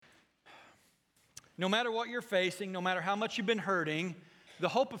No matter what you're facing, no matter how much you've been hurting, the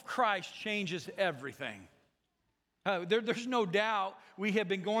hope of Christ changes everything. There's no doubt we have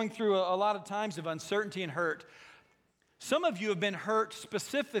been going through a lot of times of uncertainty and hurt. Some of you have been hurt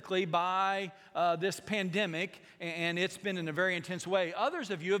specifically by this pandemic, and it's been in a very intense way. Others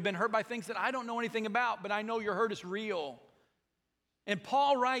of you have been hurt by things that I don't know anything about, but I know your hurt is real. And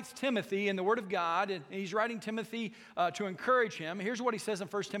Paul writes Timothy in the Word of God, and he's writing Timothy to encourage him. Here's what he says in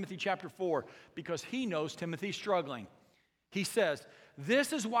 1 Timothy chapter 4, because he knows Timothy's struggling. He says,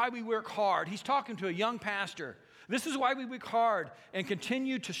 this is why we work hard. He's talking to a young pastor. This is why we work hard and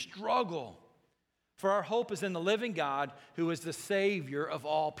continue to struggle. For our hope is in the living God, who is the Savior of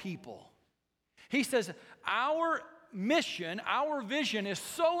all people. He says, our mission, our vision is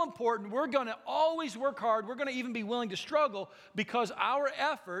so important. We're going to always work hard. We're going to even be willing to struggle because our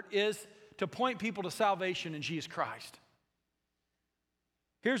effort is to point people to salvation in Jesus Christ.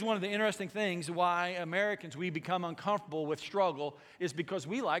 Here's one of the interesting things why Americans, we become uncomfortable with struggle is because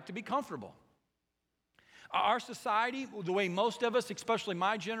we like to be comfortable. Our society, the way most of us, especially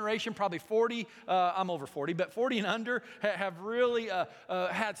my generation, probably 40, I'm over 40, but 40 and under have really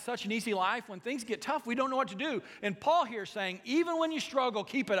had such an easy life. When things get tough, we don't know what to do. And Paul here is saying, even when you struggle,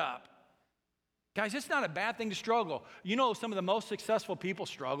 keep it up. Guys, it's not a bad thing to struggle. You know, some of the most successful people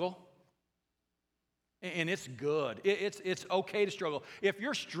struggle. And it's good. It's okay to struggle. If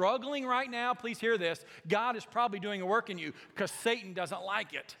you're struggling right now, please hear this. God is probably doing a work in you because Satan doesn't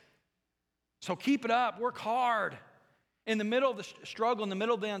like it. So keep it up, work hard. In the middle of the struggle, in the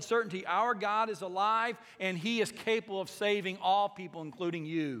middle of the uncertainty, our God is alive and He is capable of saving all people, including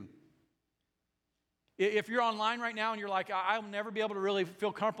you. If you're online right now and you're like, I'll never be able to really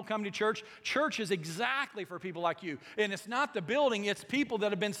feel comfortable coming to church, church is exactly for people like you. And it's not the building, it's people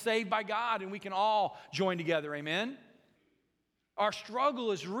that have been saved by God, and we can all join together, amen? Our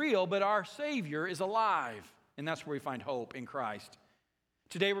struggle is real, but our Savior is alive, and that's where we find hope in Christ.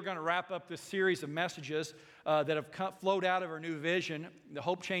 Today we're going to wrap up this series of messages that have flowed out of our new vision. The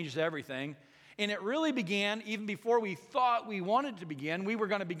Hope Changes Everything. And it really began even before we thought we wanted to begin. We were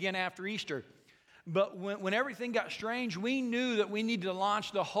going to begin after Easter. But when everything got strange, we knew that we needed to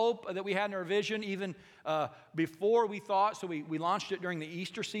launch the hope that we had in our vision even before we thought. So we launched it during the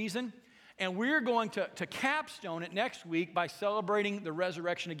Easter season. And we're going to capstone it next week by celebrating the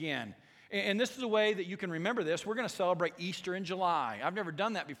resurrection again. And this is a way that you can remember this. We're going to celebrate Easter in July. I've never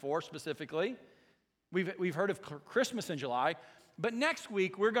done that before specifically. We've heard of Christmas in July. But next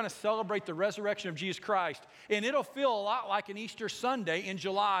week, we're going to celebrate the resurrection of Jesus Christ. And it'll feel a lot like an Easter Sunday in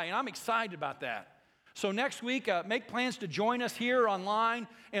July. And I'm excited about that. So next week, make plans to join us here online.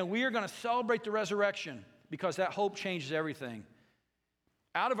 And we are going to celebrate the resurrection because that hope changes everything.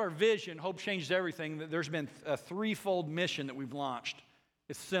 Out of our vision, Hope Changes Everything, there's been a threefold mission that we've launched.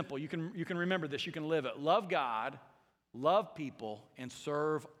 It's simple. You can remember this. You can live it. Love God, love people, and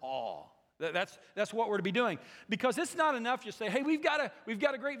serve all. That's what we're to be doing. Because it's not enough just say, hey, we've got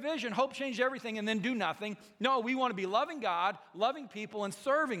a great vision, hope change everything, and then do nothing. No, we want to be loving God, loving people, and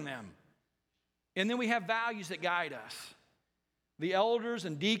serving them. And then we have values that guide us. The elders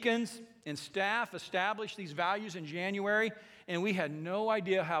and deacons and staff established these values in January, and we had no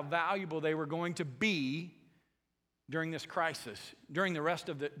idea how valuable they were going to be during this crisis, during the rest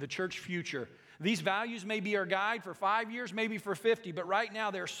of the church future. These values may be our guide for 5 years, maybe for 50, but right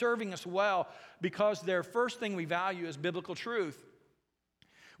now they're serving us well because their first thing we value is biblical truth.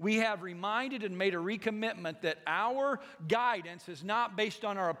 We have reminded and made a recommitment that our guidance is not based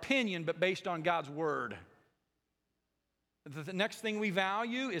on our opinion, but based on God's word. The next thing we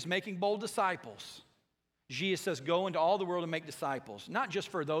value is making bold disciples. Jesus says, go into all the world and make disciples, not just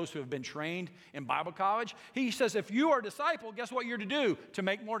for those who have been trained in Bible college. He says, if you are a disciple, guess what you're to do? To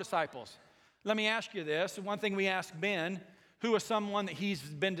make more disciples. Let me ask you this. One thing we asked Ben, who is someone that he's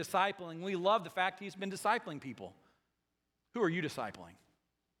been discipling? We love the fact he's been discipling people. Who are you discipling?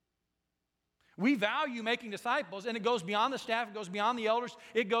 We value making disciples, and it goes beyond the staff, it goes beyond the elders,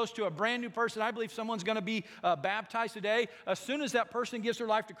 it goes to a brand new person. I believe someone's going to be baptized today. As soon as that person gives their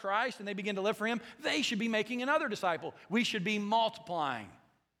life to Christ and they begin to live for Him, they should be making another disciple. We should be multiplying.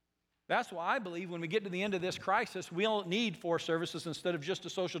 That's why I believe when we get to the end of this crisis, we'll need 4 services instead of just a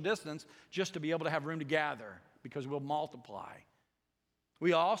social distance, just to be able to have room to gather, because we'll multiply.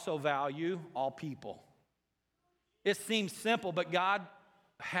 We also value all people. It seems simple, but God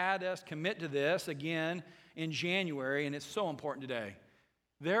had us commit to this again in January, and it's so important today.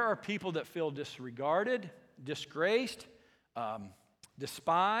 There are people that feel disregarded, disgraced,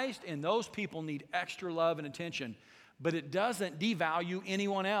 despised, and those people need extra love and attention. But it doesn't devalue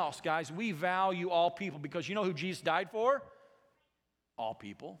anyone else. Guys, we value all people because you know who Jesus died for? All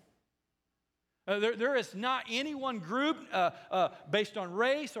people. There is not any one group based on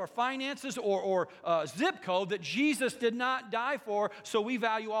race or finances or zip code that Jesus did not die for, so we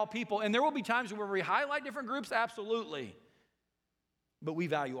value all people. And there will be times where we highlight different groups, absolutely. But we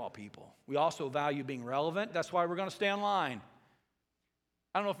value all people. We also value being relevant. That's why we're going to stay online.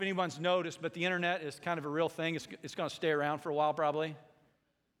 I don't know if anyone's noticed, but the internet is kind of a real thing. It's going to stay around for a while probably.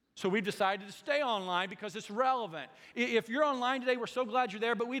 So we've decided to stay online because it's relevant. If you're online today, we're so glad you're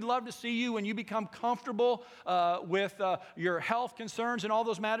there, but we'd love to see you when you become comfortable with your health concerns and all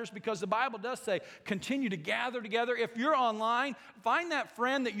those matters, because the Bible does say, continue to gather together. If you're online, find that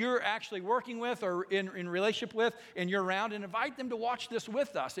friend that you're actually working with or in relationship with and you're around, and invite them to watch this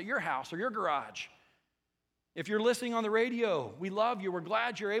with us at your house or your garage. If you're listening on the radio, we love you. We're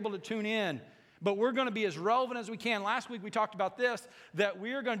glad you're able to tune in. But we're going to be as relevant as we can. Last week we talked about this, that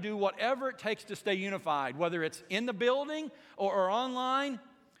we're going to do whatever it takes to stay unified. Whether it's in the building or online,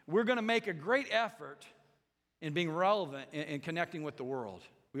 we're going to make a great effort in being relevant and connecting with the world.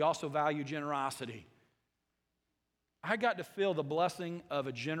 We also value generosity. I got to feel the blessing of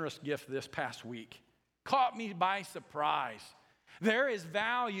a generous gift this past week. Caught me by surprise. There is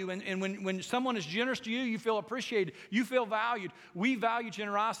value, and when someone is generous to you, you feel appreciated. You feel valued. We value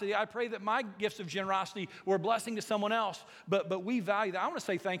generosity. I pray that my gifts of generosity were a blessing to someone else, but we value that. I want to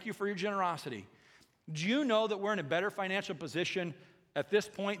say thank you for your generosity. Do you know that we're in a better financial position at this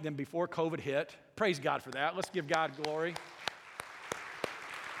point than before COVID hit? Praise God for that. Let's give God glory.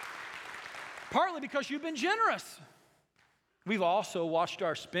 Partly because you've been generous. We've also watched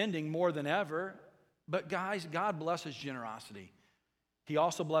our spending more than ever, but guys, God blesses generosity. He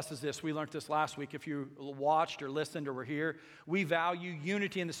also blesses this. We learned this last week. If you watched or listened or were here, we value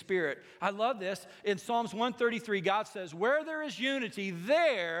unity in the Spirit. I love this. In Psalms 133, God says, where there is unity,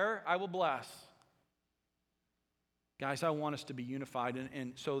 there I will bless. Guys, I want us to be unified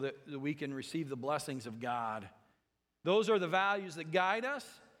and so that we can receive the blessings of God. Those are the values that guide us,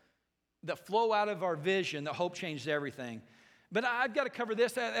 that flow out of our vision, that hope changed everything. But I've got to cover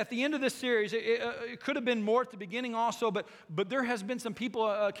this. At the end of this series, it could have been more at the beginning also, but there has been some people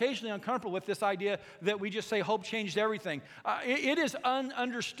occasionally uncomfortable with this idea that we just say hope changed everything. It is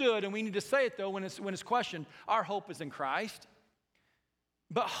understood, and we need to say it, though, when it's questioned. Our hope is in Christ.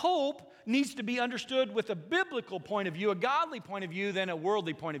 But hope needs to be understood with a biblical point of view, a godly point of view, than a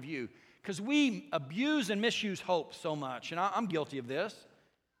worldly point of view. Because we abuse and misuse hope so much, and I'm guilty of this.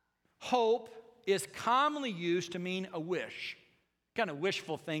 Hope is commonly used to mean a wish. Kind of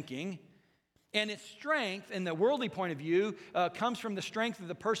wishful thinking. And its strength, in the worldly point of view, comes from the strength of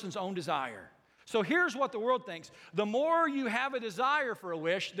the person's own desire. So here's what the world thinks. The more you have a desire for a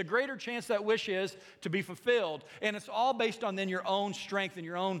wish, the greater chance that wish is to be fulfilled. And it's all based on then your own strength and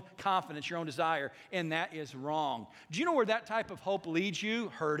your own confidence, your own desire. And that is wrong. Do you know where that type of hope leads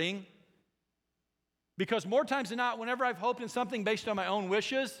you? Hurting. Because more times than not, whenever I've hoped in something based on my own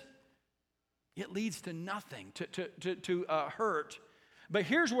wishes, it leads to nothing, to hurt. But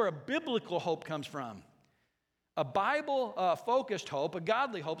here's where a biblical hope comes from. A Bible-focused hope, a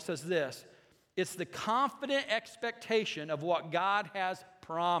godly hope, says this. It's the confident expectation of what God has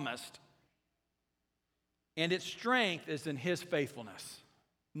promised. And its strength is in His faithfulness,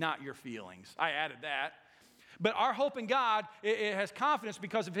 not your feelings. I added that. But our hope in God, it has confidence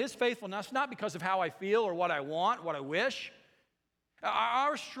because of His faithfulness, not because of how I feel or what I want, what I wish.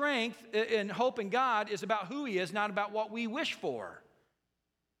 Our strength and hope in God is about who He is, not about what we wish for.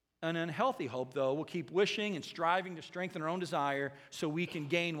 An unhealthy hope, though, will keep wishing and striving to strengthen our own desire so we can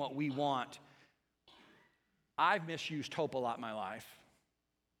gain what we want. I've misused hope a lot in my life.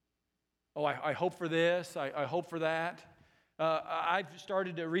 Oh, I hope for this. I hope for that. I've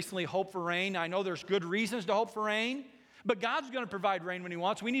started to recently hope for rain. I know there's good reasons to hope for rain. But God's going to provide rain when He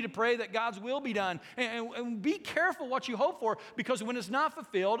wants. We need to pray that God's will be done. And be careful what you hope for, because when it's not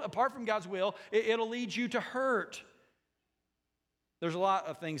fulfilled, apart from God's will, it'll lead you to hurt. There's a lot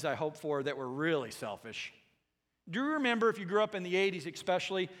of things I hope for that were really selfish. Do you remember, if you grew up in the 80s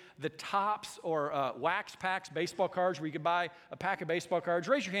especially, the Topps or Wax Packs baseball cards where you could buy a pack of baseball cards?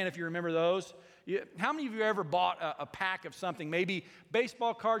 Raise your hand if you remember those. How many of you ever bought a pack of something, maybe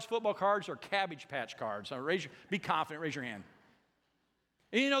baseball cards, football cards, or Cabbage Patch cards? So be confident, raise your hand.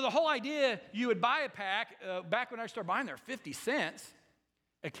 And you know, the whole idea, you would buy a pack, back when I started buying, they were 50 cents.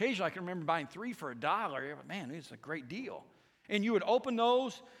 Occasionally, I can remember buying 3 for $1. Man, it's a great deal. And you would open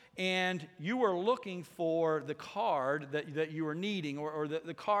those, and you were looking for the card that you were needing, or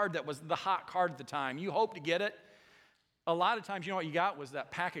the card that was the hot card at the time. You hoped to get it. A lot of times, you know what you got was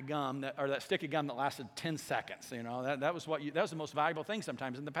that pack of gum, or that stick of gum that lasted 10 seconds. You know, that was the most valuable thing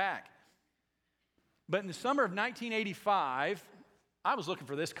sometimes in the pack. But in the summer of 1985, I was looking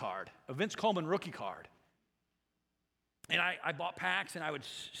for this card, a Vince Coleman rookie card. And I bought packs, and I would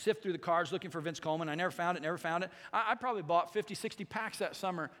sift through the cards looking for Vince Coleman. I never found it. I probably bought 50, 60 packs that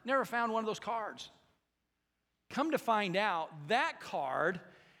summer, never found one of those cards. Come to find out, that card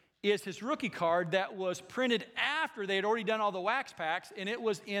is his rookie card that was printed after they had already done all the wax packs, and it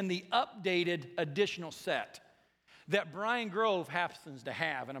was in the updated additional set that Brian Grove happens to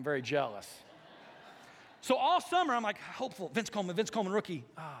have, and I'm very jealous. So all summer, I'm like, hopeful, Vince Coleman rookie.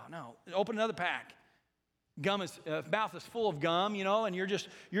 Oh, no. Open another pack. Mouth is full of gum, and you're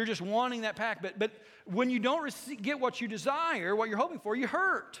just wanting that pack. But when you don't get what you desire, what you're hoping for, you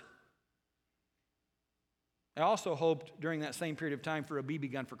hurt. I also hoped during that same period of time for a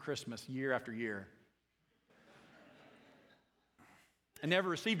BB gun for Christmas year after year. I never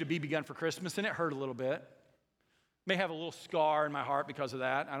received a BB gun for Christmas, and it hurt a little bit. May have a little scar in my heart because of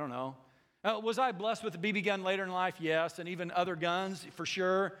that. I don't know. Was I blessed with a BB gun later in life? Yes, and even other guns for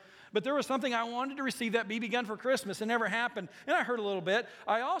sure. But there was something I wanted to receive, that BB gun for Christmas. It never happened, and I hurt a little bit.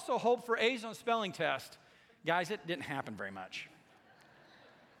 I also hoped for A's on spelling test. Guys, it didn't happen very much.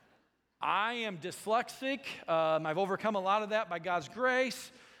 I am dyslexic. I've overcome a lot of that by God's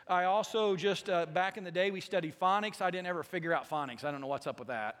grace. I also back in the day, we studied phonics. I didn't ever figure out phonics. I don't know what's up with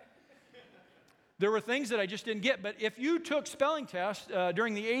that. There were things that I just didn't get. But if you took spelling tests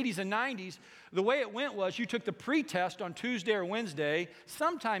during the 80s and 90s, the way it went was you took the pre-test on Tuesday or Wednesday,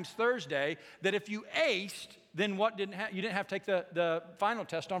 sometimes Thursday, that if you aced, then you didn't have to take the final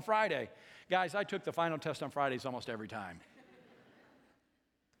test on Friday. Guys, I took the final test on Fridays almost every time.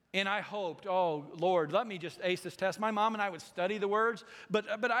 And I hoped, oh, Lord, let me just ace this test. My mom and I would study the words,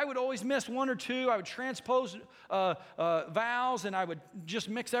 but I would always miss one or two. I would transpose vowels, and I would just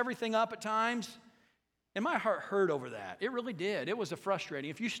mix everything up at times. And my heart hurt over that. It really did. It was frustrating.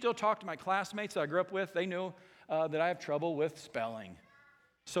 If you still talk to my classmates that I grew up with, they know that I have trouble with spelling.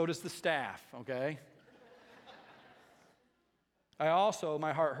 So does the staff, okay?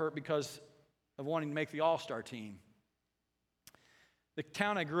 My heart hurt because of wanting to make the all-star team. The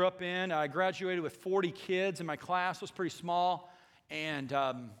town I grew up in, I graduated with 40 kids, and my class was pretty small. And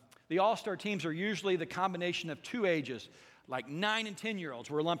the all-star teams are usually the combination of two ages. Like 9 and 10-year-olds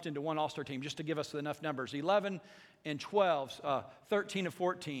were lumped into one all-star team, just to give us enough numbers. 11 and 12s, 13 and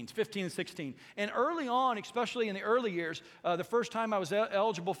 14s, 15 and 16. And early on, especially in the early years, the first time I was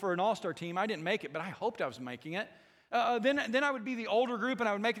eligible for an all-star team, I didn't make it, but I hoped I was making it. Then I would be the older group, and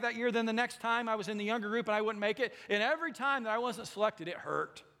I would make it that year. Then the next time I was in the younger group, and I wouldn't make it. And every time that I wasn't selected, it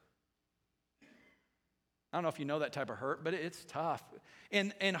hurt. I don't know if you know that type of hurt, but it's tough.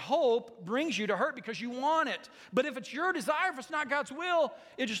 And hope brings you to hurt because you want it. But if it's your desire, if it's not God's will,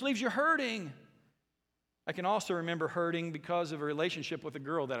 it just leaves you hurting. I can also remember hurting because of a relationship with a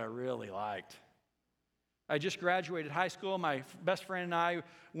girl that I really liked. I just graduated high school. My best friend and I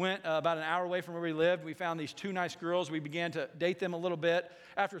went about an hour away from where we lived. We found these two nice girls. We began to date them a little bit.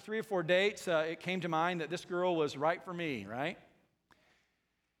 After 3 or 4 dates, it came to mind that this girl was right for me, right?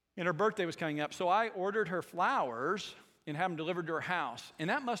 And her birthday was coming up. So I ordered her flowers and had them delivered to her house. And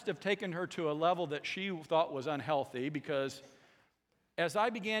that must have taken her to a level that she thought was unhealthy, because as I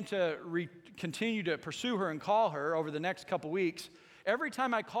began to continue to pursue her and call her over the next couple weeks, every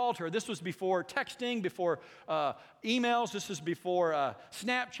time I called her, this was before texting, before emails, this was before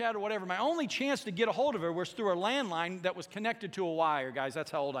Snapchat or whatever, my only chance to get a hold of her was through a landline that was connected to a wire. Guys,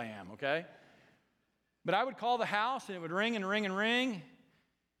 that's how old I am, okay? But I would call the house, and it would ring and ring and ring.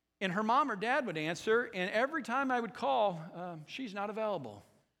 And her mom or dad would answer, and every time I would call, she's not available.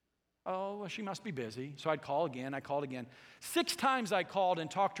 Oh, well, she must be busy. So I'd call again. I called again. 6 times I called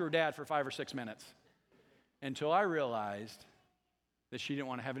and talked to her dad for 5 or 6 minutes until I realized that she didn't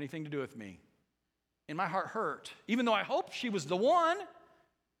want to have anything to do with me. And my heart hurt, even though I hoped she was the one.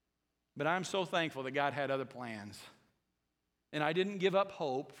 But I'm so thankful that God had other plans. And I didn't give up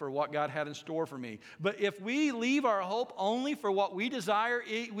hope for what God had in store for me. But if we leave our hope only for what we desire,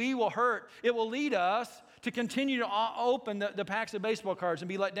 we will hurt. It will lead us to continue to open the packs of baseball cards and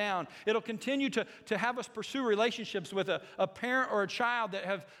be let down. It'll continue to have us pursue relationships with a parent or a child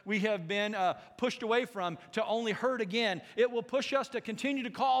that we have been pushed away from, to only hurt again. It will push us to continue to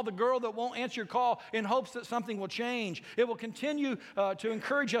call the girl that won't answer your call in hopes that something will change. It will continue to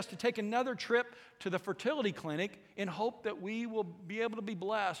encourage us to take another trip to the fertility clinic in hope that we will be able to be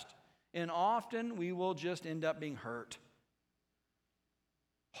blessed. And often we will just end up being hurt.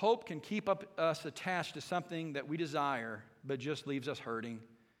 Hope can keep us attached to something that we desire, but just leaves us hurting.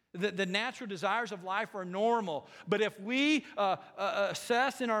 The natural desires of life are normal. But if we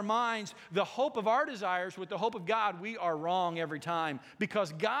assess in our minds the hope of our desires with the hope of God, we are wrong every time.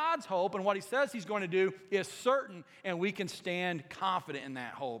 Because God's hope and what He says He's going to do is certain, and we can stand confident in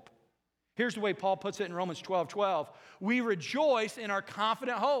that hope. Here's the way Paul puts it in Romans 12:12. We rejoice in our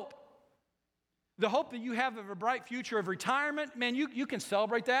confident hope. The hope that you have of a bright future of retirement, man, you can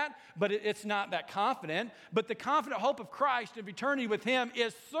celebrate that, but it's not that confident. But the confident hope of Christ of eternity with Him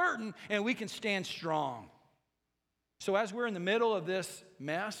is certain, and we can stand strong. So as we're in the middle of this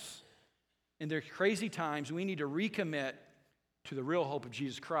mess, and there's crazy times, we need to recommit to the real hope of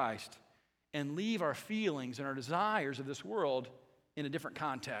Jesus Christ and leave our feelings and our desires of this world in a different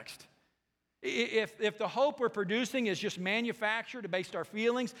context. If the hope we're producing is just manufactured based on our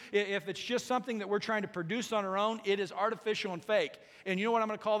feelings, if it's just something that we're trying to produce on our own, it is artificial and fake. And you know what I'm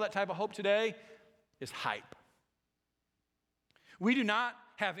going to call that type of hope today? Is hype. We do not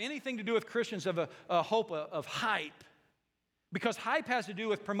have anything to do with Christians of a hope of hype. Because hype has to do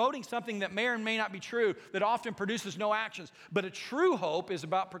with promoting something that may or may not be true, that often produces no actions. But a true hope is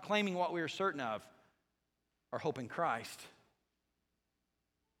about proclaiming what we are certain of, our hope in Christ.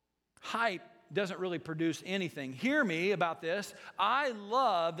 Hype doesn't really produce anything. Hear me about this. I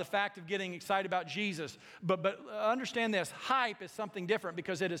love the fact of getting excited about Jesus, but understand this. Hype is something different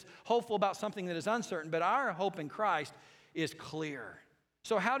because it is hopeful about something that is uncertain, but our hope in Christ is clear.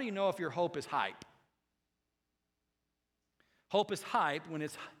 So how do you know if your hope is hype? Hope is hype when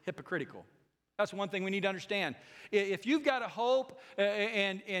it's hypocritical. That's one thing we need to understand. If you've got a hope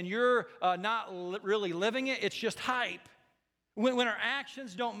and you're not really living it, it's just hype. When our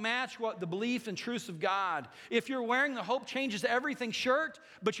actions don't match what the belief and truths of God. If you're wearing the hope changes everything shirt,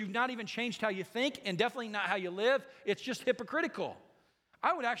 but you've not even changed how you think and definitely not how you live, it's just hypocritical.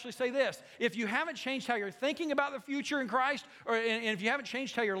 I would actually say this. If you haven't changed how you're thinking about the future in Christ, and if you haven't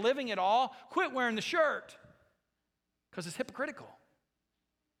changed how you're living at all, quit wearing the shirt because it's hypocritical.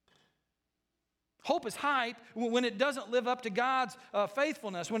 Hope is hype when it doesn't live up to God's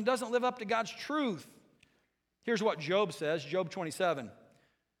faithfulness, when it doesn't live up to God's truth. Here's what Job says, Job 27.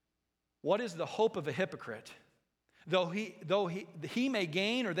 What is the hope of a hypocrite? Though he may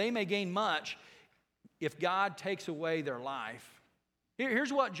gain or they may gain much, if God takes away their life.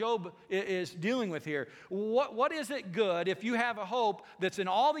 Here's what Job is dealing with here. What is it good if you have a hope that's in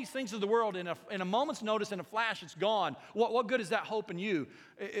all these things of the world, in a moment's notice, in a flash, it's gone? What good is that hope in you,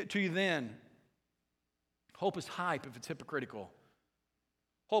 to you then? Hope is hype if it's hypocritical.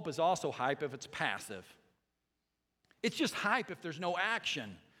 Hope is also hype if it's passive. It's just hype if there's no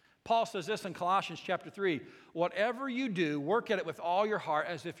action. Paul says this in Colossians chapter 3, whatever you do, work at it with all your heart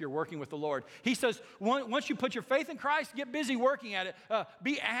as if you're working with the Lord. He says, once you put your faith in Christ, get busy working at it.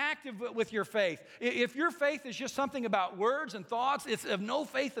 Be active with your faith. If your faith is just something about words and thoughts, it's of no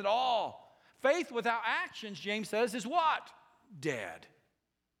faith at all. Faith without actions, James says, is what? Dead.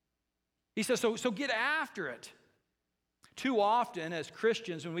 He says, so get after it. Too often as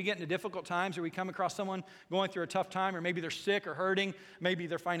Christians, when we get into difficult times or we come across someone going through a tough time, or maybe they're sick or hurting, maybe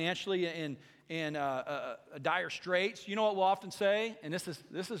they're financially in dire straits, you know what we'll often say? And this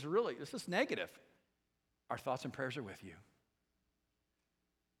is negative. Our thoughts and prayers are with you.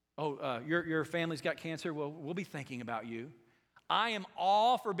 Oh, your family's got cancer? Well, we'll be thinking about you. I am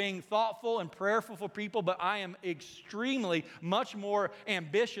all for being thoughtful and prayerful for people, but I am extremely much more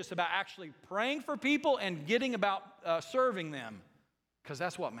ambitious about actually praying for people and getting about serving them, because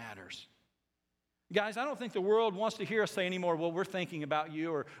that's what matters. Guys, I don't think the world wants to hear us say anymore, well, we're thinking about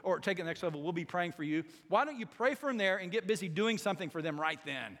you, or take it the next level, we'll be praying for you. Why don't you pray for them there and get busy doing something for them right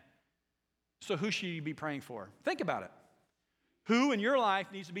then? So who should you be praying for? Think about it. Who in your life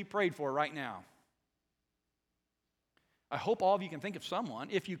needs to be prayed for right now? I hope all of you can think of someone.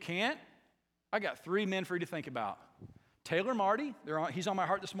 If you can't, I got 3 men for you to think about. Taylor Marty, he's on my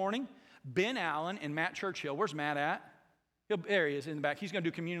heart this morning. Ben Allen and Matt Churchill. Where's Matt at? There he is in the back. He's going to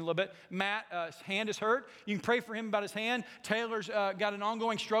do communion a little bit. Matt's hand is hurt. You can pray for him about his hand. Taylor's got an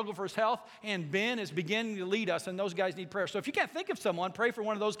ongoing struggle for his health. And Ben is beginning to lead us, and those guys need prayer. So if you can't think of someone, pray for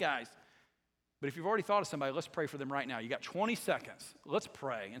one of those guys. But if you've already thought of somebody, let's pray for them right now. You got 20 seconds. Let's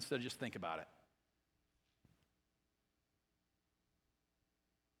pray instead of just think about it.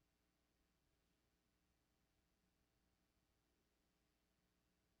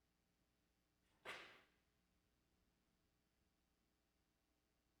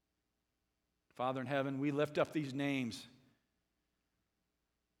 Father in heaven, we lift up these names.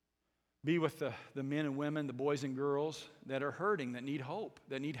 Be with the men and women, the boys and girls that are hurting, that need hope,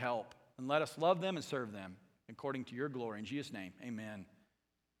 that need help. And let us love them and serve them according to your glory. In Jesus' name, amen.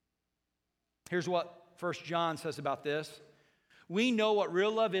 Here's what 1 John says about this. We know what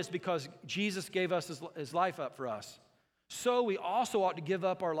real love is because Jesus gave us his life up for us. So we also ought to give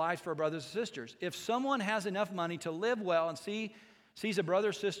up our lives for our brothers and sisters. If someone has enough money to live well and sees a brother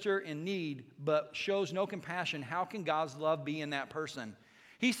or sister in need but shows no compassion, how can God's love be in that person?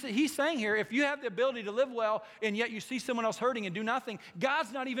 He's saying here, if you have the ability to live well and yet you see someone else hurting and do nothing,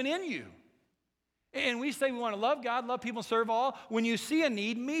 God's not even in you. And we say we want to love God, love people, and serve all. When you see a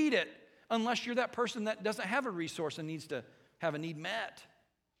need, meet it, unless you're that person that doesn't have a resource and needs to have a need met.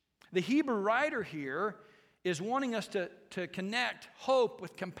 The Hebrew writer here is wanting us to connect hope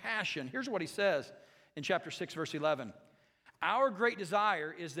with compassion. Here's what he says in chapter 6, verse 11. Our great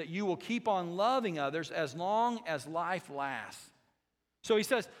desire is that you will keep on loving others as long as life lasts. So he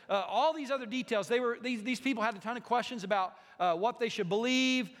says, all these other details, these people had a ton of questions about what they should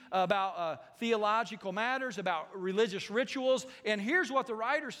believe, about theological matters, about religious rituals. And here's what the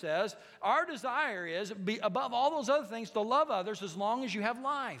writer says. Our desire is, above all those other things, to love others as long as you have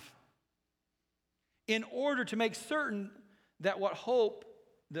life, in order to make certain that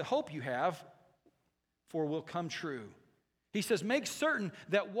the hope you have for will come true. He says, make certain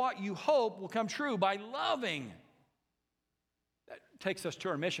that what you hope will come true by loving. That takes us to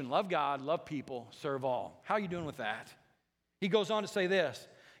our mission. Love God, love people, serve all. How are you doing with that? He goes on to say this.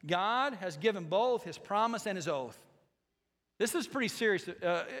 God has given both his promise and his oath. This is pretty serious.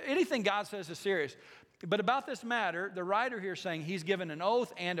 Anything God says is serious. But about this matter, the writer here is saying he's given an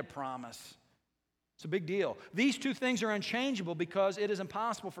oath and a promise. It's a big deal. These two things are unchangeable because it is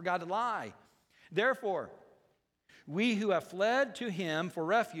impossible for God to lie. Therefore, we who have fled to him for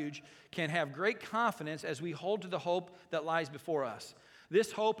refuge can have great confidence as we hold to the hope that lies before us.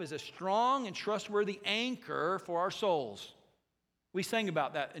 This hope is a strong and trustworthy anchor for our souls. We sang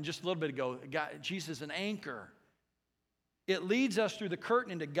about that just a little bit ago. Jesus is an anchor. It leads us through the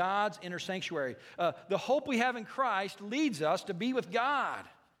curtain into God's inner sanctuary. The hope we have in Christ leads us to be with God.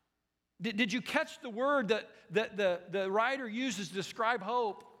 Did you catch the word that the writer uses to describe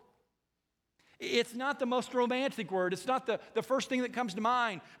hope? It's not the most romantic word. It's not the first thing that comes to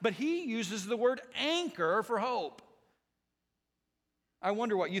mind. But he uses the word anchor for hope. I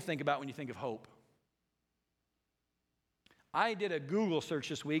wonder what you think about when you think of hope. I did a Google search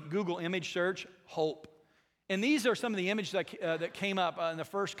this week, Google image search, hope. And these are some of the images that came up in the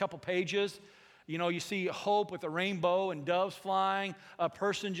first couple pages. You know, you see hope with a rainbow and doves flying, a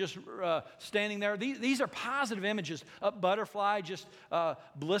person just standing there. These are positive images. A butterfly just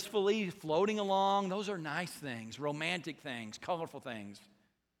blissfully floating along. Those are nice things, romantic things, colorful things.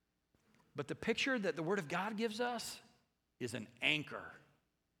 But the picture that the Word of God gives us is an anchor,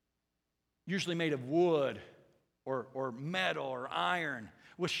 usually made of wood or metal or iron,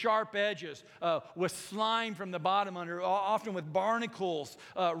 with sharp edges, with slime from the bottom under, often with barnacles,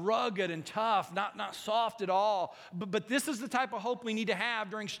 rugged and tough, not soft at all. But this is the type of hope we need to have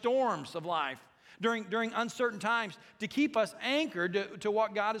during storms of life, during uncertain times, to keep us anchored to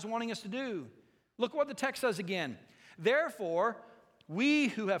what God is wanting us to do. Look what the text says again. Therefore, we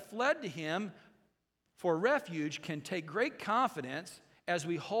who have fled to him for refuge can take great confidence as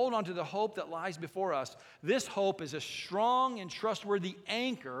we hold on to the hope that lies before us. This hope is a strong and trustworthy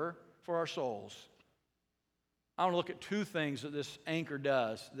anchor for our souls. I want to look at two things that this anchor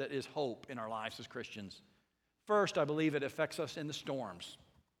does that is hope in our lives as Christians. First, I believe it affects us in the storms.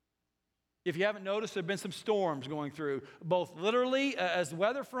 If you haven't noticed, there have been some storms going through, both literally as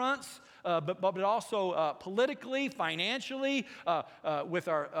weather fronts, but also politically, financially, with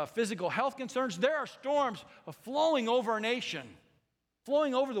our physical health concerns. There are storms flowing over our nation,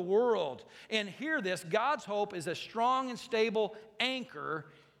 flowing over the world. And hear this, God's hope is a strong and stable anchor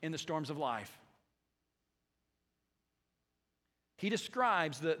in the storms of life. He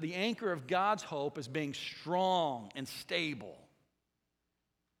describes the anchor of God's hope as being strong and stable.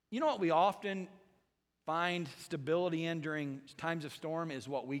 You know what we often find stability in during times of storm is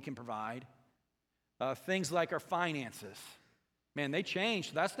what we can provide. Things like our finances. Man, they change.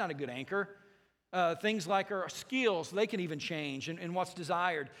 So that's not a good anchor. Things like our skills, they can even change and what's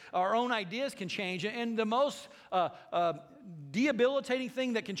desired. Our own ideas can change. And the most debilitating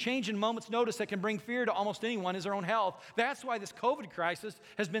thing that can change in a moment's notice that can bring fear to almost anyone is our own health. That's why this COVID crisis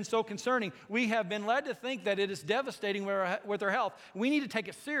has been so concerning. We have been led to think that it is devastating with our health. We need to take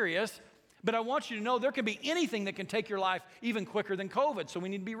it serious, but I want you to know there can be anything that can take your life even quicker than COVID, so we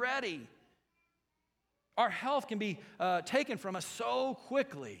need to be ready. Our health can be taken from us so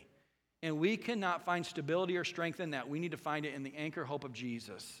quickly. And we cannot find stability or strength in that. We need to find it in the anchor hope of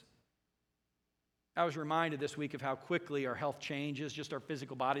Jesus. I was reminded this week of how quickly our health changes, just our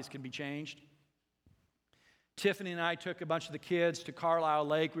physical bodies can be changed. Tiffany and I took a bunch of the kids to Carlisle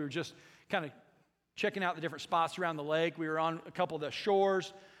Lake. We were just kind of checking out the different spots around the lake. We were on a couple of the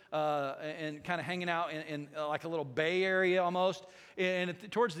shores and kind of hanging out in like a little bay area almost. And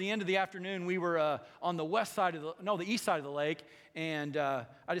towards the end of the afternoon, we were on the the east side of the lake. And I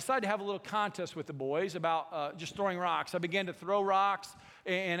decided to have a little contest with the boys about just throwing rocks. I began to throw rocks,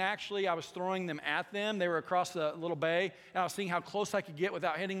 and actually I was throwing them at them. They were across the little bay, and I was seeing how close I could get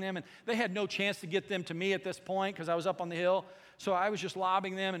without hitting them. And they had no chance to get them to me at this point because I was up on the hill. So I was just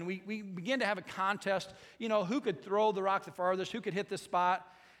lobbing them, and we began to have a contest, who could throw the rock the farthest, who could hit this spot.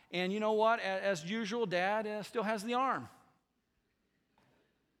 And you know what? As usual, Dad still has the arm.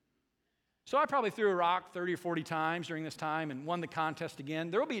 So I probably threw a rock 30 or 40 times during this time and won the contest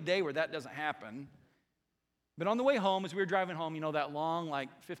again. There will be a day where that doesn't happen. But on the way home, as we were driving home, that long, like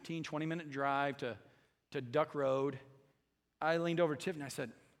 15, 20-minute drive to Duck Road, I leaned over to Tiffany and I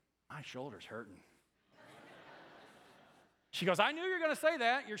said, my shoulder's hurting. She goes, I knew you were going to say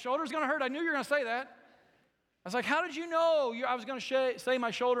that. Your shoulder's going to hurt. I knew you were going to say that. I was like, how did you know I was going to say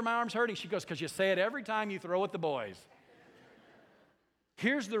my shoulder, my arm's hurting? She goes, because you say it every time you throw at the boys.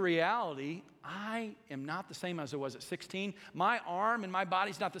 Here's the reality. I am not the same as I was at 16. My arm and my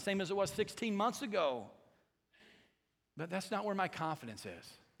body's not the same as it was 16 months ago. But that's not where my confidence is.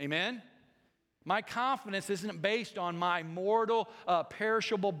 Amen? My confidence isn't based on my mortal,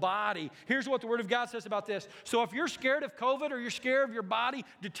 perishable body. Here's what the Word of God says about this. So if you're scared of COVID, or you're scared of your body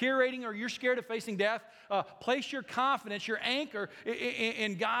deteriorating, or you're scared of facing death, place your confidence, your anchor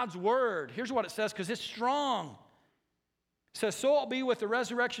in God's Word. Here's what it says, because it's strong. It says, so it'll be with the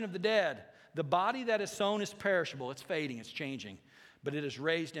resurrection of the dead. The body that is sown is perishable. It's fading. It's changing. But it is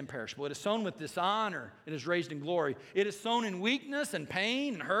raised imperishable. It is sown with dishonor. It is raised in glory. It is sown in weakness and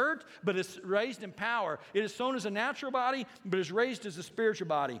pain and hurt, but it's raised in power. It is sown as a natural body, but is raised as a spiritual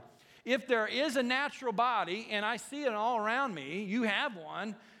body. If there is a natural body, and I see it all around me, you have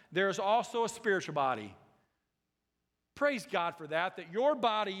one, there's also a spiritual body. Praise God for that your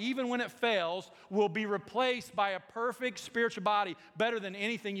body, even when it fails, will be replaced by a perfect spiritual body, better than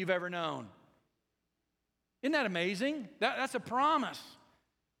anything you've ever known. Isn't that amazing? That's a promise.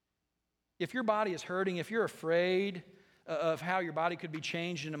 If your body is hurting, if you're afraid of how your body could be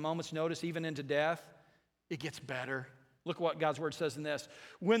changed in a moment's notice, even into death, it gets better. Look what God's Word says in this.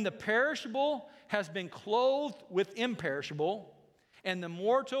 When the perishable has been clothed with imperishable, and the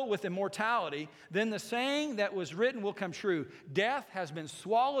mortal with immortality, then the saying that was written will come true. Death has been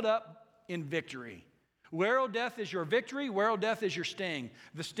swallowed up in victory. Where, O death, is your victory? Where, O death, is your sting?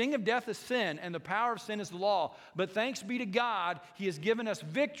 The sting of death is sin, and the power of sin is the law. But thanks be to God, He has given us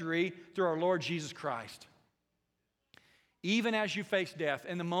victory through our Lord Jesus Christ. Even as you face death,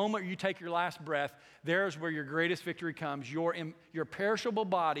 in the moment you take your last breath, there's where your greatest victory comes. Your perishable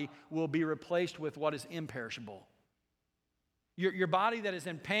body will be replaced with what is imperishable. Your body that is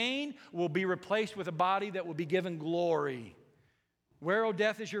in pain will be replaced with a body that will be given glory. Where, O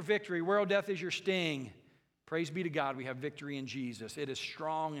death, is your victory? Where, O death, is your sting? Praise be to God, we have victory in Jesus. It is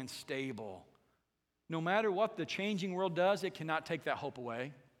strong and stable. No matter what the changing world does, it cannot take that hope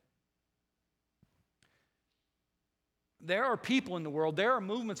away. There are people in the world, there are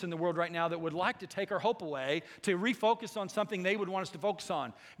movements in the world right now that would like to take our hope away, to refocus on something they would want us to focus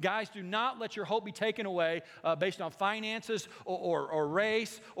on. Guys, do not let your hope be taken away based on finances or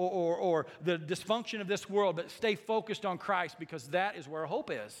race or the dysfunction of this world, but stay focused on Christ, because that is where hope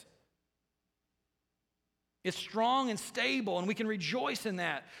is. It's strong and stable, and we can rejoice in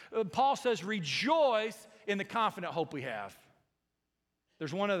that. Paul says, rejoice in the confident hope we have.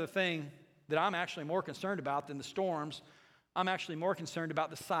 There's one other thing that I'm actually more concerned about than the storms. I'm actually more concerned about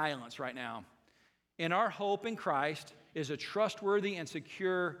the silence right now. And our hope in Christ is a trustworthy and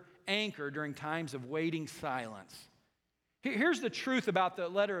secure anchor during times of waiting silence. Here's the truth about the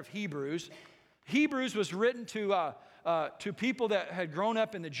letter of Hebrews. Hebrews was written to people that had grown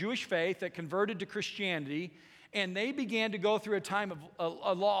up in the Jewish faith, that converted to Christianity, and they began to go through a time of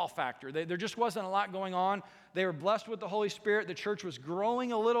a law factor. There just wasn't a lot going on. They were blessed with the Holy Spirit. The church was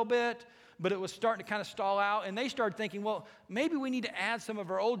growing a little bit, but it was starting to kind of stall out. And they started thinking, well, maybe we need to add some of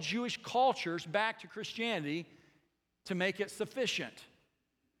our old Jewish cultures back to Christianity to make it sufficient.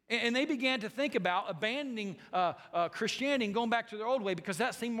 And they began to think about abandoning Christianity and going back to their old way, because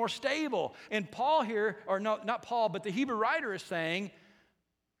that seemed more stable. And Paul here, or no, not Paul, but the Hebrew writer is saying,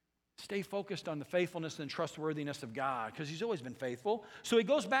 stay focused on the faithfulness and trustworthiness of God, because He's always been faithful. So he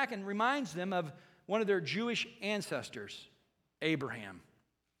goes back and reminds them of one of their Jewish ancestors, Abraham.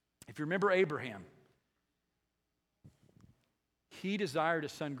 If you remember Abraham, he desired a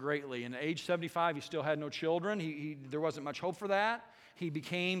son greatly. And at age 75, he still had no children. There wasn't much hope for that. He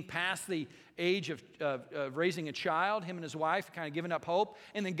became past the age of raising a child, him and his wife, kind of giving up hope.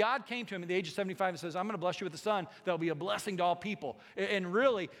 And then God came to him at the age of 75 and says, I'm going to bless you with a son that will be a blessing to all people. And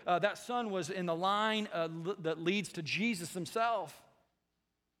really, that son was in the line that leads to Jesus himself.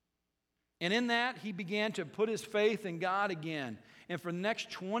 And in that, he began to put his faith in God again. And for the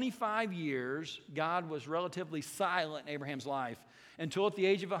next 25 years, God was relatively silent in Abraham's life until at the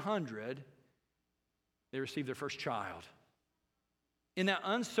age of 100, they received their first child. In that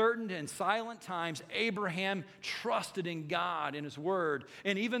uncertain and silent times, Abraham trusted in God and his word.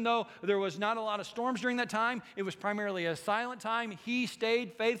 And even though there was not a lot of storms during that time, it was primarily a silent time, he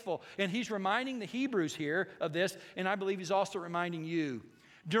stayed faithful. And he's reminding the Hebrews here of this, and I believe he's also reminding you.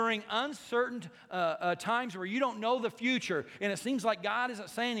 During uncertain times where you don't know the future and it seems like God isn't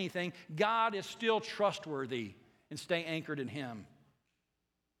saying anything, God is still trustworthy, and stay anchored in him.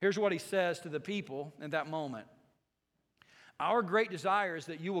 Here's what he says to the people in that moment. Our great desire is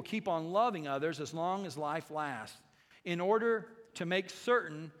that you will keep on loving others as long as life lasts, in order to make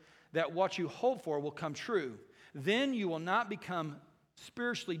certain that what you hope for will come true. Then you will not become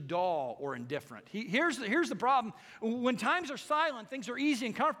spiritually dull or indifferent. Here's the problem. When times are silent, things are easy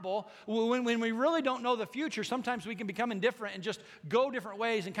and comfortable. When we really don't know the future, sometimes we can become indifferent and just go different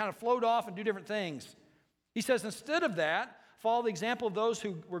ways and kind of float off and do different things. He says, instead of that, follow the example of those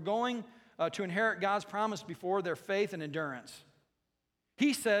who were going to inherit God's promise before their faith and endurance.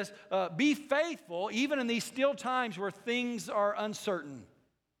 He says, be faithful even in these still times where things are uncertain.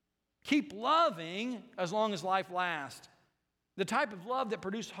 Keep loving as long as life lasts. The type of love that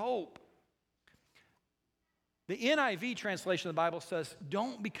produces hope. The NIV translation of the Bible says,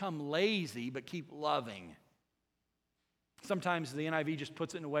 don't become lazy, but keep loving. Sometimes the NIV just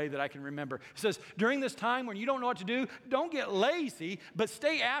puts it in a way that I can remember. It says, during this time when you don't know what to do, don't get lazy, but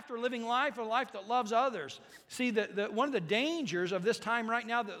stay after living life, a life that loves others. See, one of the dangers of this time right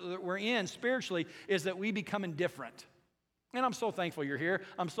now that we're in spiritually is that we become indifferent. And I'm so thankful you're here.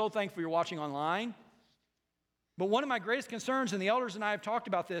 I'm so thankful you're watching online. But one of my greatest concerns, and the elders and I have talked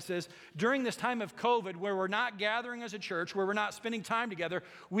about this, is during this time of COVID, where we're not gathering as a church, where we're not spending time together,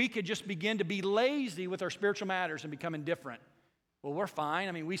 we could just begin to be lazy with our spiritual matters and become indifferent. Well, we're fine.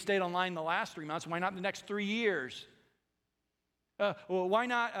 I mean, we stayed online the last 3 months. Why not the next 3 years? Well, why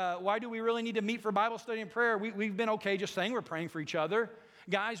not? Why do we really need to meet for Bible study and prayer? We've been okay just saying we're praying for each other.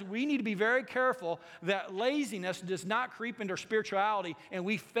 Guys, we need to be very careful that laziness does not creep into our spirituality and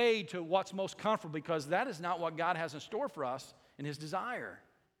we fade to what's most comfortable, because that is not what God has in store for us in his desire.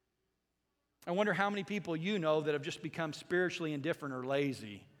 I wonder how many people you know that have just become spiritually indifferent or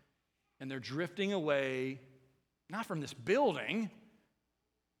lazy, and they're drifting away, not from this building.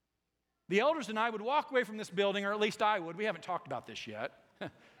 The elders and I would walk away from this building, or at least I would. We haven't talked about this yet.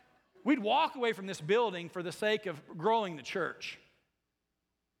 We'd walk away from this building for the sake of growing the church.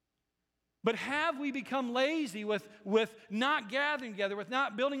 But have we become lazy with not gathering together, with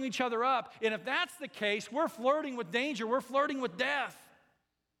not building each other up? And if that's the case, we're flirting with danger. We're flirting with death.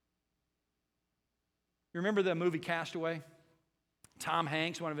 You remember the movie Castaway? Tom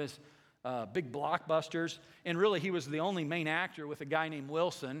Hanks, one of his big blockbusters. And really, he was the only main actor with a guy named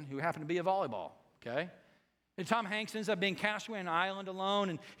Wilson, who happened to be a volleyball, okay? And Tom Hanks ends up being cast away on an island alone,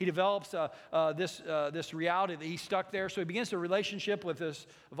 and he develops this reality that he's stuck there. So he begins a relationship with this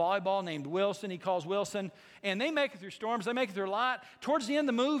volleyball named Wilson. He calls Wilson, and they make it through storms. They make it through a lot. Towards the end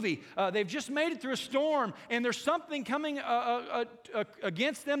of the movie, they've just made it through a storm, and there's something coming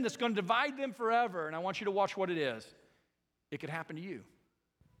against them that's going to divide them forever. And I want you to watch what it is. It could happen to you.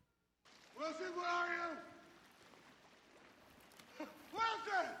 Wilson, where are you?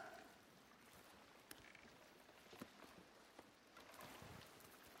 Wilson!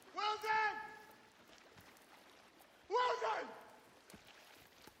 Wilson! Wilson!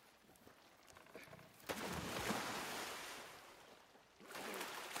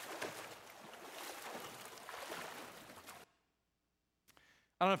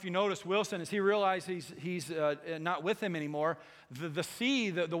 I don't know if you noticed Wilson, as he realized he's not with him anymore, the sea,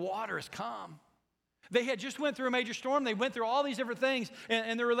 the water has calm. They had just went through a major storm. They went through all these different things,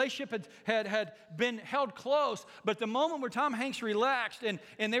 and their relationship had been held close. But the moment where Tom Hanks relaxed and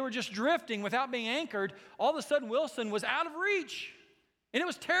they were just drifting without being anchored, all of a sudden Wilson was out of reach. And it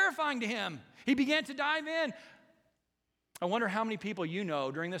was terrifying to him. He began to dive in. I wonder how many people you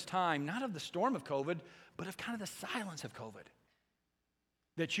know during this time, not of the storm of COVID, but of kind of the silence of COVID,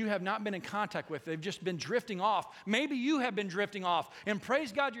 that you have not been in contact with. They've just been drifting off. Maybe you have been drifting off. And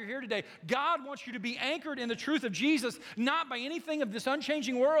praise God you're here today. God wants you to be anchored in the truth of Jesus, not by anything of this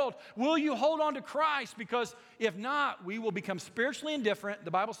unchanging world. Will you hold on to Christ? Because if not, we will become spiritually indifferent,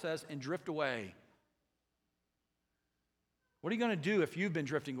 the Bible says, and drift away. What are you going to do if you've been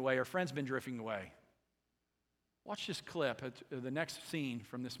drifting away or friends been drifting away? Watch this clip at the next scene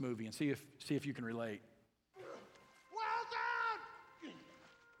from this movie and see if you can relate. Well done!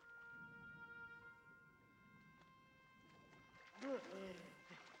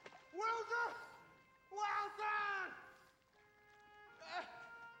 Well done! Well done!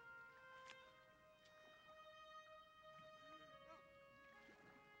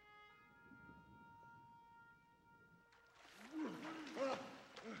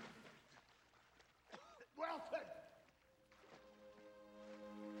 Wilson!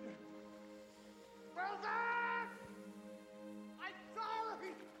 Wilson! I'm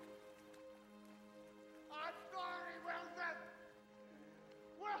sorry! I'm sorry, Wilson!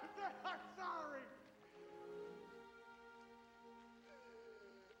 Wilson, I'm sorry!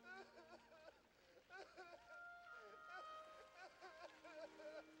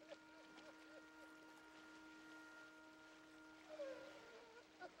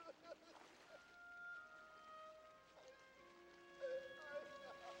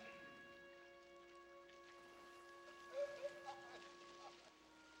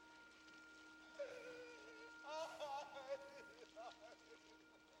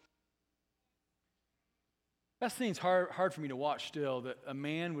 That scene's hard for me to watch still, that a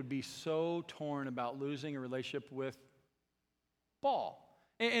man would be so torn about losing a relationship with Paul.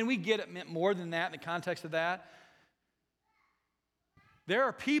 And we get it meant more than that in the context of that. There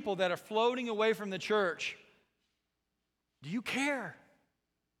are people that are floating away from the church. Do you care?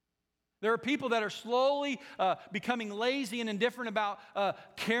 There are people that are slowly becoming lazy and indifferent about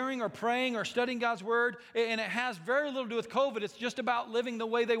caring or praying or studying God's Word, and it has very little to do with COVID. It's just about living the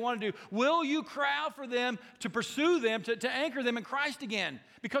way they want to do. Will you cry out for them, to pursue them, to anchor them in Christ again?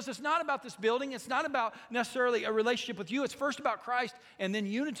 Because it's not about this building. It's not about necessarily a relationship with you. It's first about Christ and then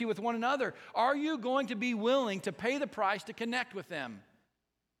unity with one another. Are you going to be willing to pay the price to connect with them?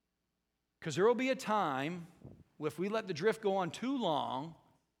 Because there will be a time, if we let the drift go on too long,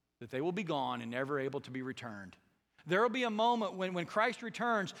 that they will be gone and never able to be returned. There will be a moment when Christ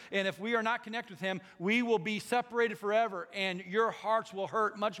returns, and if we are not connected with Him, we will be separated forever, and your hearts will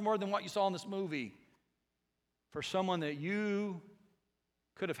hurt much more than what you saw in this movie for someone that you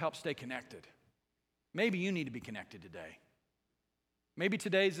could have helped stay connected. Maybe you need to be connected today. Maybe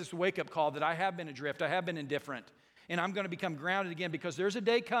today is this wake-up call that I have been adrift, I have been indifferent, and I'm going to become grounded again, because there's a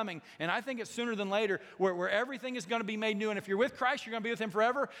day coming, and I think it's sooner than later, where everything is going to be made new. And if you're with Christ, you're going to be with Him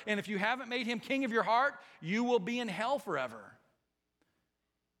forever. And if you haven't made Him king of your heart, you will be in hell forever.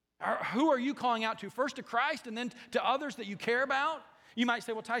 Who are you calling out to? First to Christ and then to others that you care about? You might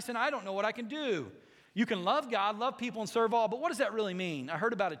say, well, Tyson, I don't know what I can do. You can love God, love people, and serve all, but what does that really mean? I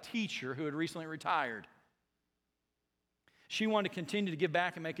heard about a teacher who had recently retired. She wanted to continue to give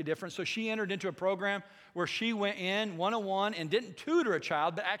back and make a difference, so she entered into a program where she went in one-on-one and didn't tutor a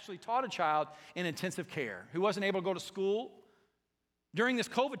child, but actually taught a child in intensive care who wasn't able to go to school. During this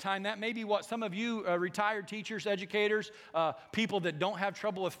COVID time, that may be what some of you retired teachers, educators, people that don't have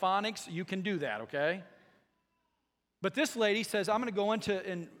trouble with phonics, you can do that, okay? But this lady says, I'm going to go into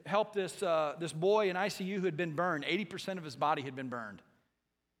and help this boy in ICU who had been burned. 80% of his body had been burned.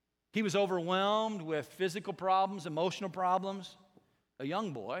 He was overwhelmed with physical problems, emotional problems, a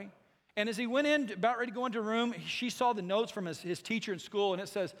young boy. And as he went in, about ready to go into a room, she saw the notes from his teacher in school, and it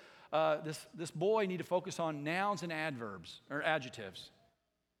says, this boy need to focus on nouns and adverbs, or adjectives.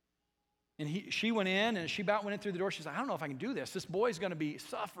 And she went in, and she about went in through the door. She said, I don't know if I can do this. This boy's going to be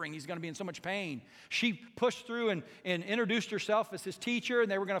suffering. He's going to be in so much pain. She pushed through and introduced herself as his teacher,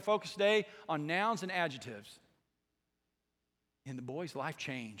 and they were going to focus today on nouns and adjectives. And the boy's life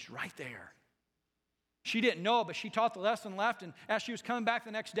changed right there. She didn't know it, but she taught the lesson, left, and as she was coming back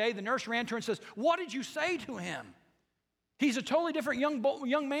the next day, the nurse ran to her and says, what did you say to him? He's a totally different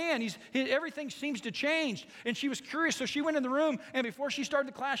young man. Everything seems to change. And she was curious, so she went in the room, and before she started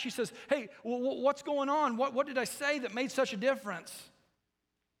the class, she says, hey, what's going on? What did I say that made such a difference?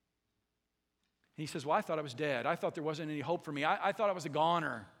 And he says, well, I thought I was dead. I thought there wasn't any hope for me. I thought I was a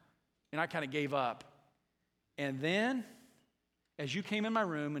goner, and I kind of gave up. And then, as you came in my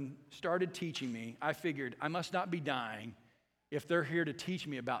room and started teaching me, I figured I must not be dying if they're here to teach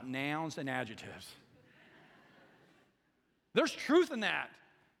me about nouns and adjectives. There's truth in that.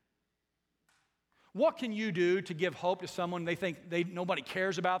 What can you do to give hope to someone they think nobody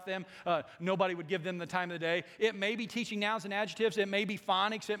cares about them, nobody would give them the time of the day? It may be teaching nouns and adjectives. It may be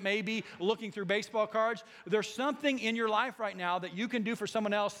phonics. It may be looking through baseball cards. There's something in your life right now that you can do for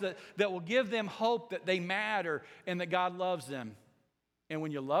someone else that will give them hope that they matter and that God loves them. And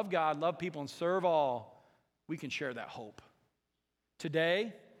when you love God, love people, and serve all, we can share that hope.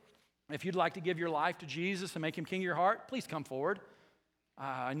 Today, If you'd like to give your life to Jesus and make him king of your heart, please come forward.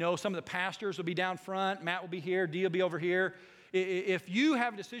 I know some of the pastors will be down front. Matt will be here. Dee will be over here. If you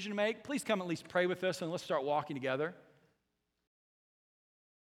have a decision to make, please come at least pray with us and let's start walking together.